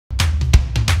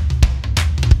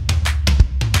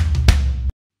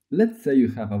Let's say you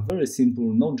have a very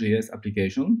simple Node.js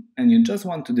application and you just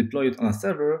want to deploy it on a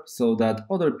server so that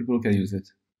other people can use it.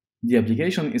 The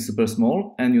application is super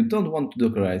small and you don't want to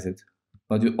Dockerize it,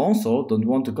 but you also don't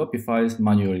want to copy files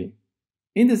manually.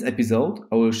 In this episode,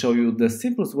 I will show you the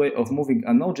simplest way of moving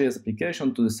a Node.js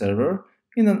application to the server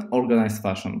in an organized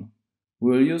fashion.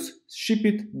 We will use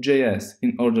shipit.js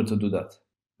in order to do that.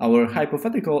 Our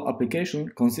hypothetical application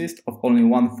consists of only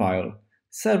one file,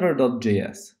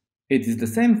 server.js. It is the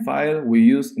same file we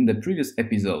used in the previous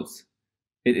episodes.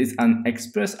 It is an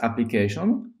Express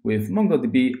application with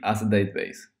MongoDB as a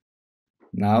database.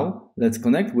 Now, let's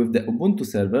connect with the Ubuntu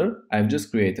server I've just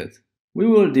created. We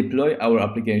will deploy our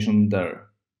application there.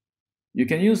 You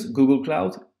can use Google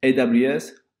Cloud,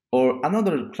 AWS, or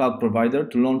another cloud provider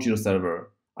to launch your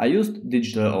server. I used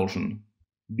DigitalOcean.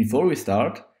 Before we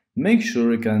start, make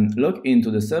sure you can log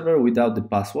into the server without the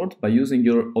password by using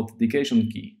your authentication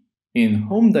key. In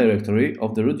home directory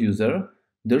of the root user,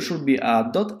 there should be a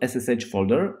 .ssh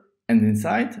folder and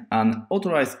inside an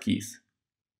authorized keys.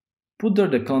 Put there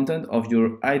the content of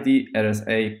your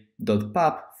idrsa.pub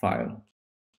file.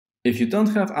 If you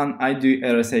don't have an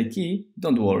idrsa key,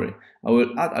 don't worry. I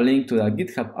will add a link to a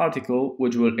GitHub article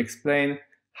which will explain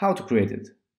how to create it.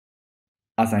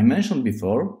 As I mentioned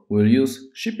before, we'll use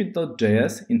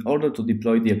shipit.js in order to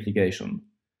deploy the application.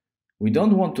 We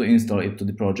don't want to install it to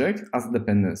the project as a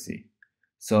dependency.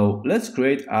 So let's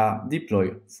create a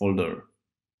deploy folder.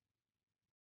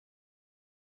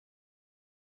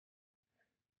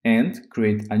 And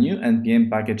create a new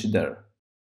npm package there.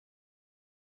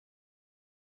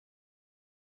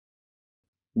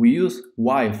 We use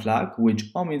why flag, which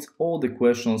omits all the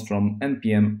questions from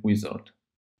npm wizard.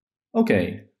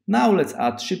 Okay, now let's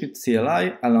add shipit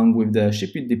CLI along with the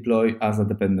shipit deploy as a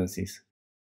dependencies.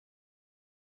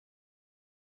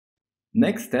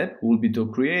 Next step will be to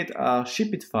create a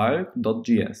shipit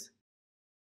file.js.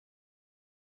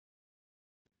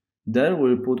 There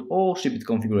we'll put all shipit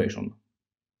configuration.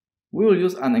 We will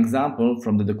use an example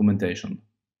from the documentation.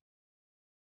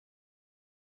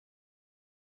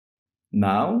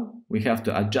 Now we have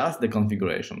to adjust the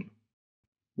configuration.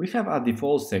 We have a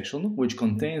default section which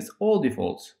contains all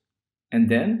defaults, and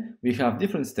then we have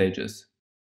different stages.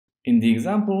 In the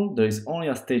example, there is only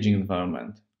a staging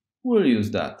environment. We'll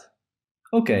use that.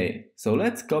 Okay, so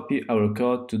let's copy our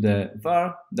code to the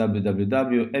var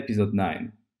www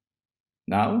ep9.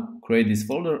 Now create this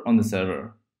folder on the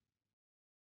server.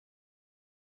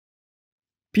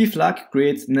 pflag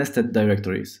creates nested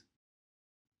directories.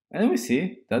 And we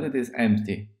see that it is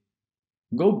empty.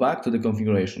 Go back to the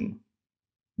configuration.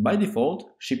 By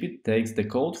default, shipit takes the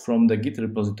code from the Git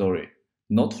repository,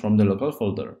 not from the local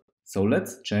folder. So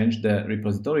let's change the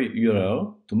repository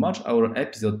URL to match our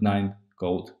episode 9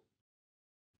 code.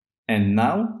 And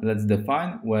now let's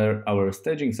define where our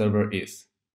staging server is.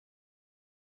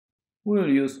 We'll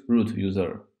use root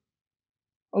user.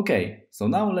 Okay, so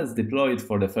now let's deploy it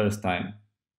for the first time.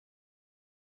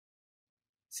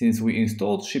 Since we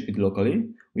installed shipit locally,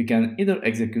 we can either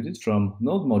execute it from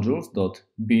node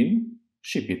modules.bin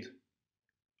shipit,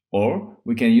 or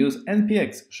we can use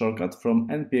npx shortcut from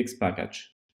npx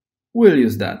package. We'll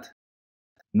use that.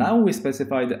 Now we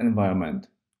specify the environment,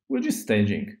 which is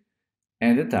staging,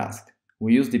 and the task.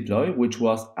 We use deploy, which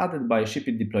was added by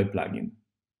shipit deploy plugin.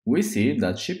 We see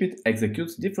that shipit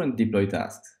executes different deploy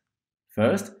tasks.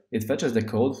 First, it fetches the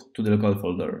code to the local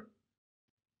folder.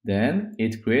 Then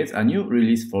it creates a new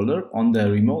release folder on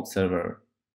the remote server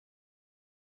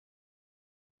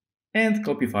and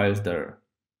copy files there.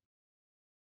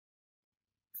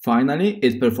 Finally,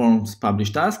 it performs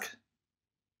publish task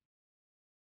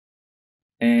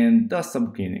and does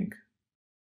some cleaning.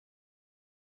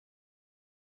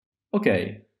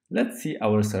 Okay, let's see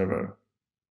our server.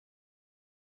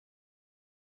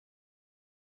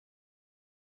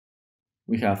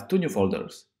 We have two new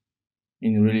folders.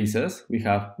 In releases, we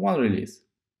have one release,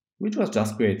 which was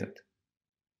just created.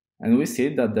 And we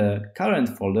see that the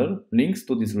current folder links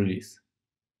to this release.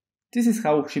 This is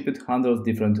how shipit handles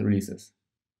different releases.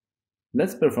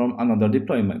 Let's perform another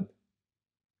deployment.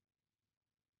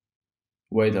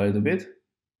 Wait a little bit.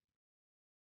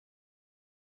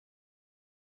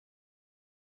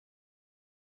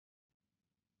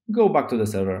 Go back to the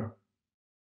server.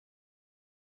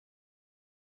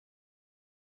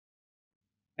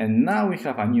 And now we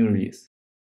have a new release.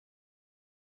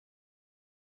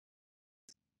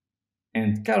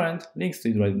 And current links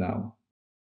to it right now.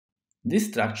 This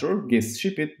structure gives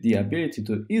shipit the ability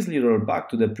to easily roll back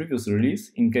to the previous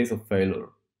release in case of failure.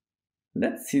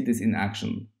 Let's see this in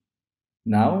action.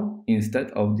 Now, instead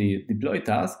of the deploy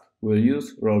task, we'll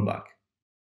use rollback.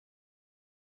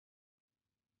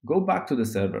 Go back to the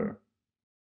server.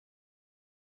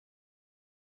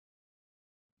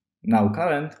 Now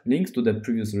current links to the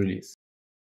previous release.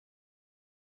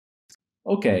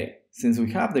 Okay, since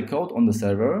we have the code on the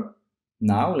server,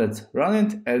 now let's run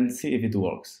it and see if it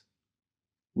works.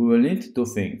 We will need two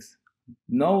things,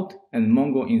 Node and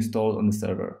Mongo installed on the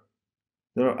server.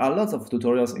 There are lots of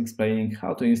tutorials explaining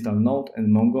how to install Node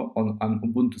and Mongo on an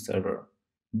Ubuntu server.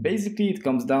 Basically, it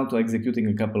comes down to executing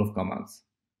a couple of commands.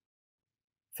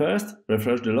 First,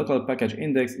 refresh the local package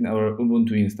index in our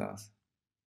Ubuntu instance.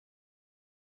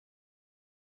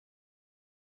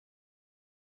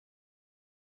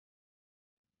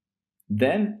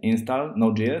 Then install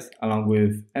Node.js along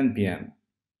with npm.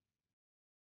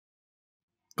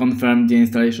 Confirm the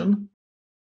installation.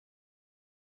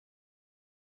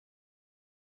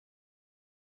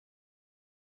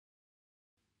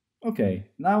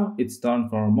 Okay, now it's time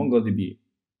for MongoDB.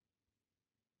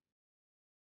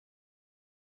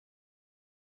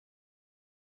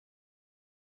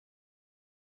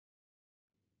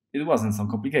 It wasn't so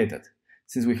complicated.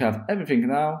 Since we have everything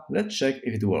now, let's check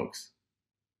if it works.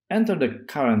 Enter the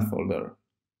current folder.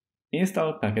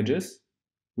 Install packages.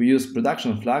 We use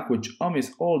production flag which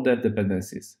omits all dev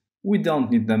dependencies. We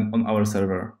don't need them on our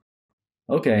server.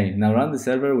 Okay, now run the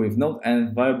server with node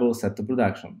and variable set to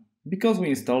production, because we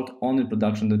installed only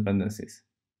production dependencies.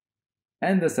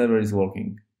 And the server is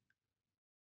working.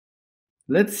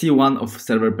 Let's see one of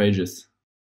server pages.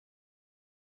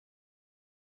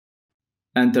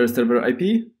 Enter server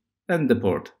IP and the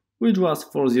port, which was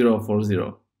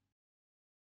 4040.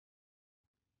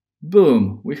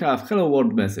 Boom! We have hello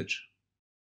world message.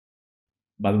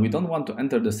 But we don't want to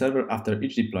enter the server after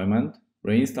each deployment,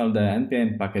 reinstall the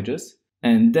npm packages,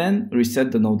 and then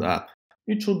reset the node app.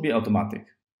 It should be automatic.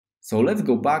 So let's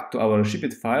go back to our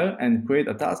shipit file and create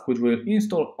a task which will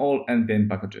install all npm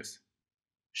packages.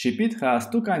 Shipit has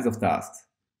two kinds of tasks,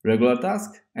 regular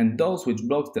tasks and those which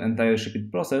block the entire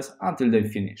shipit process until they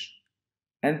finish.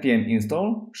 npm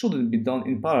install shouldn't be done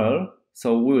in parallel,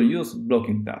 so we will use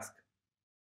blocking task.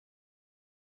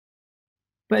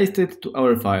 Paste it to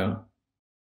our file.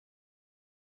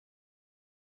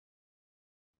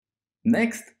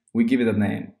 Next, we give it a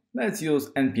name. Let's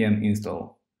use npm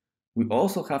install. We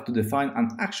also have to define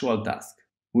an actual task.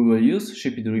 We will use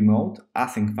shipit remote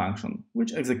async function,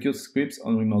 which executes scripts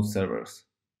on remote servers.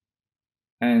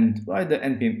 And write the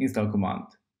npm install command.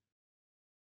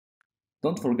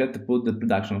 Don't forget to put the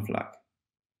production flag.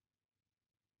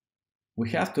 We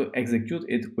have to execute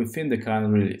it within the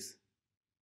current release.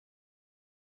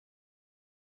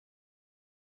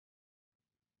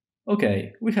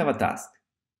 Okay, we have a task.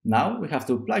 Now we have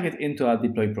to plug it into a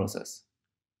deploy process.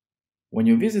 When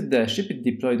you visit the shipit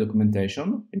deploy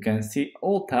documentation, you can see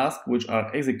all tasks which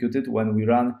are executed when we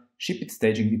run shipit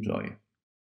staging deploy.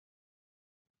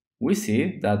 We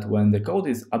see that when the code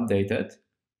is updated,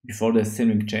 before the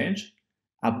string change,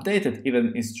 updated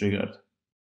event is triggered.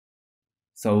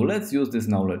 So let's use this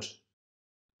knowledge.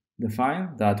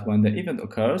 Define that when the event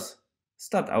occurs,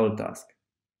 start our task.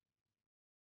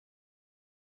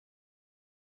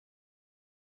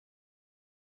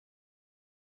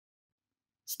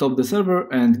 Stop the server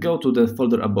and go to the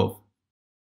folder above.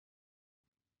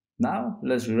 Now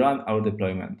let's rerun our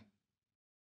deployment.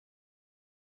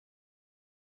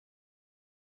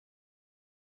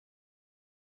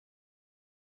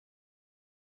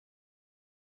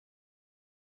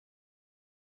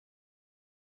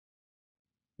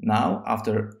 Now,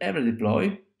 after every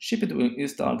deploy, shipit will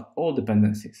install all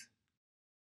dependencies.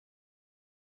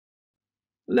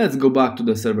 Let's go back to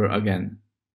the server again.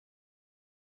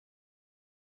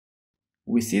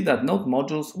 We see that Node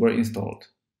modules were installed,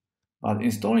 but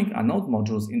installing a Node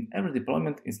modules in every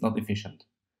deployment is not efficient.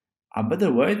 A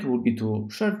better way would be to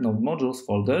share Node modules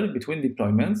folder between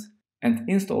deployments and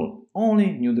install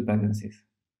only new dependencies.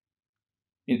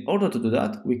 In order to do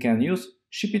that, we can use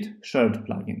shipit shared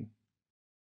plugin.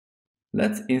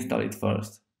 Let's install it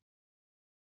first.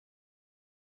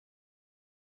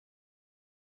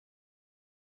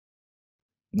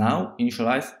 Now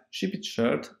initialize shipit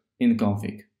shared in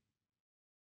config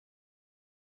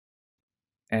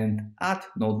and add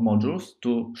Node modules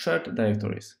to shared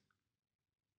directories.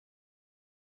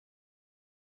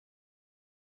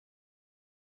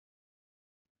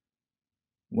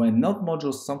 When Node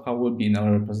modules somehow will be in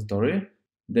our repository,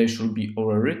 they should be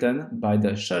overwritten by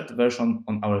the shared version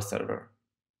on our server.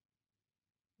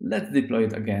 Let's deploy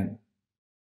it again.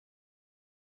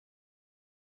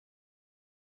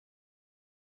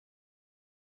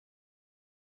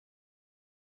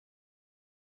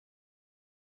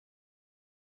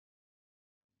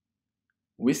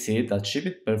 We see that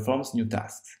shipit performs new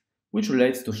tasks, which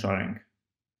relates to sharing.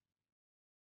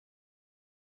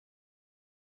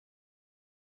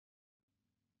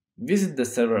 visit the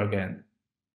server again.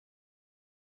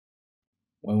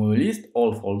 When we list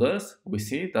all folders, we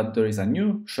see that there is a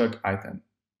new shared item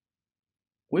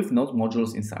with Node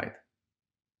modules inside.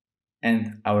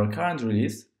 And our current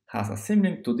release has a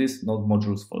symlink to this Node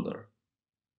modules folder.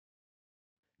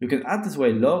 You can add this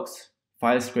way logs,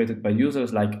 files created by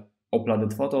users like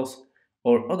uploaded photos,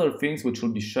 or other things which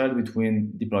will be shared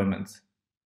between deployments.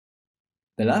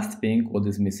 The last thing what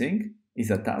is missing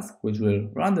is a task which will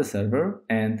run the server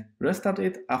and restart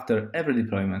it after every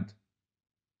deployment.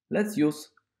 Let's use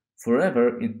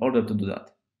forever in order to do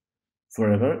that.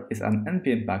 Forever is an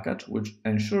npm package which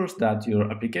ensures that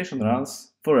your application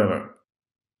runs forever.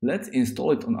 Let's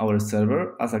install it on our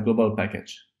server as a global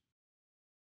package.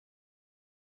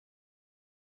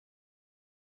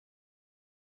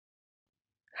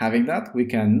 Having that, we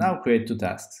can now create two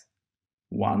tasks.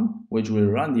 One, which will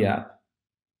run the app.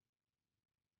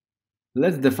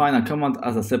 Let's define a command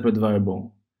as a separate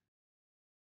variable.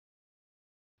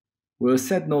 We'll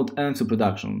set node n to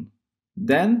production.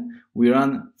 Then we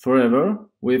run forever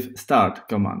with start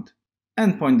command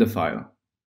and point the file.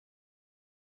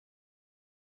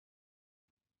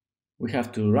 We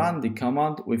have to run the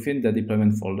command within the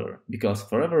deployment folder because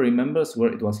forever remembers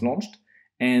where it was launched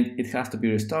and it has to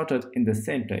be restarted in the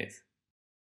same place.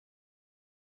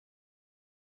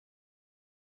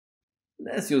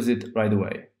 Let's use it right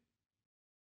away.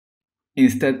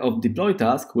 Instead of deploy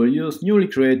task, we'll use newly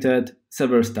created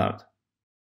server start.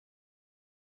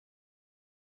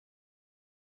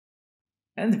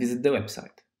 And visit the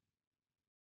website.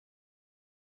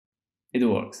 It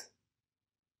works.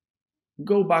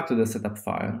 Go back to the setup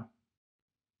file.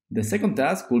 The second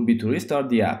task will be to restart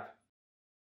the app.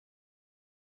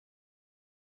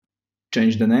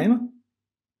 Change the name.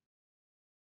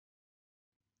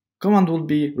 Command will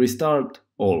be restart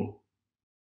all.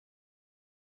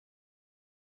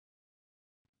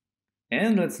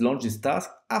 And let's launch this task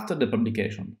after the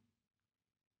publication.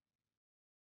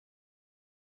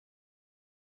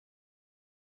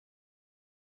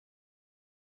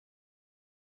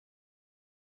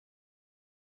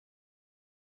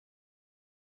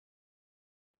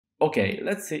 Okay,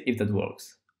 let's see if that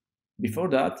works. Before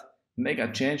that, make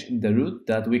a change in the root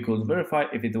that we could verify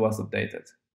if it was updated.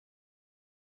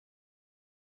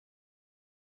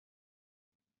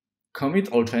 Commit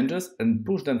all changes and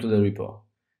push them to the repo,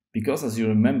 because as you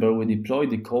remember, we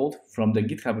deployed the code from the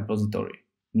GitHub repository,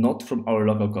 not from our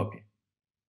local copy.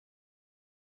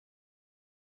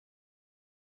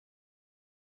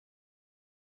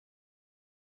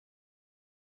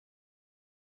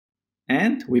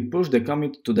 And we push the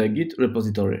commit to the Git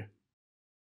repository.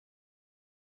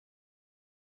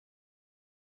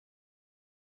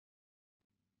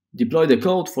 Deploy the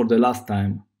code for the last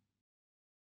time.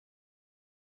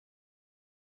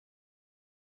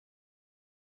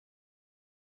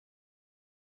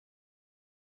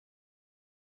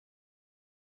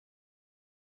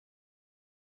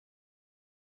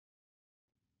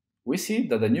 We see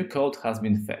that the new code has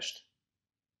been fetched.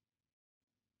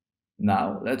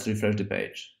 Now let's refresh the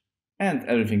page. And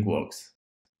everything works.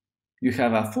 You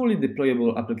have a fully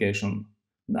deployable application.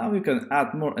 Now you can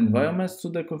add more environments to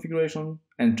the configuration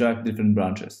and track different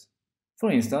branches. For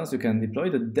instance, you can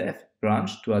deploy the dev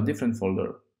branch to a different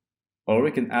folder. Or we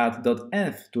can add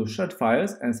 .env to shared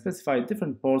files and specify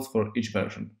different ports for each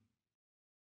version.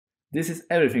 This is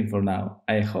everything for now.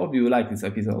 I hope you liked this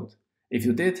episode. If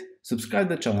you did, subscribe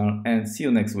the channel and see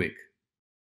you next week.